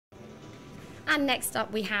And next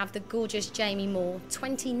up we have the gorgeous Jaime Moore,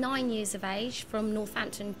 29 years of age, from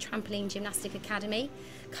Northampton Trampoline Gymnastic Academy,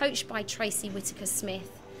 coached by Tracy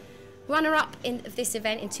Whitaker-Smith. Runner-up of this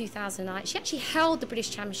event in 2009. She actually held the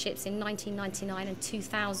British Championships in 1999 and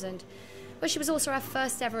 2000, but she was also our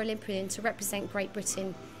first ever Olympian to represent Great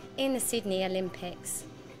Britain in the Sydney Olympics.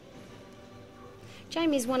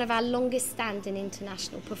 Jaime is one of our longest standing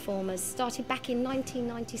international performers, starting back in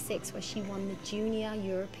 1996 where she won the Junior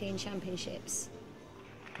European Championships.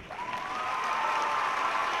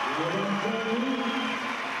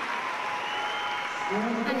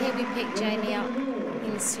 And here we pick Jaime up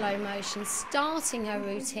in slow motion, starting her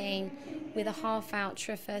routine with a half-out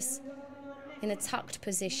triffus in a tucked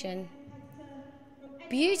position.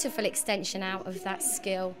 Beautiful extension out of that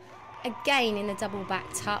skill. Again in the double back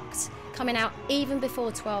tucked, coming out even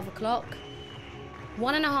before 12 o'clock.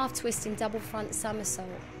 1.5 twist in double front somersault.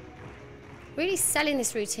 Really selling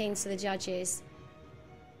this routine to the judges.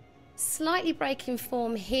 Slightly breaking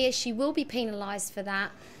form here, she will be penalised for that.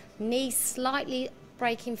 Knee slightly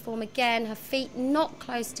breaking form again, her feet not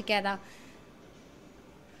close together.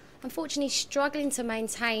 Unfortunately struggling to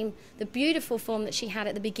maintain the beautiful form that she had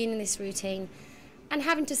at the beginning of this routine, and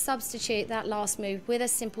having to substitute that last move with a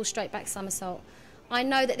simple straight back somersault. I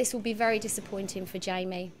know that this will be very disappointing for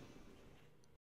Jaime.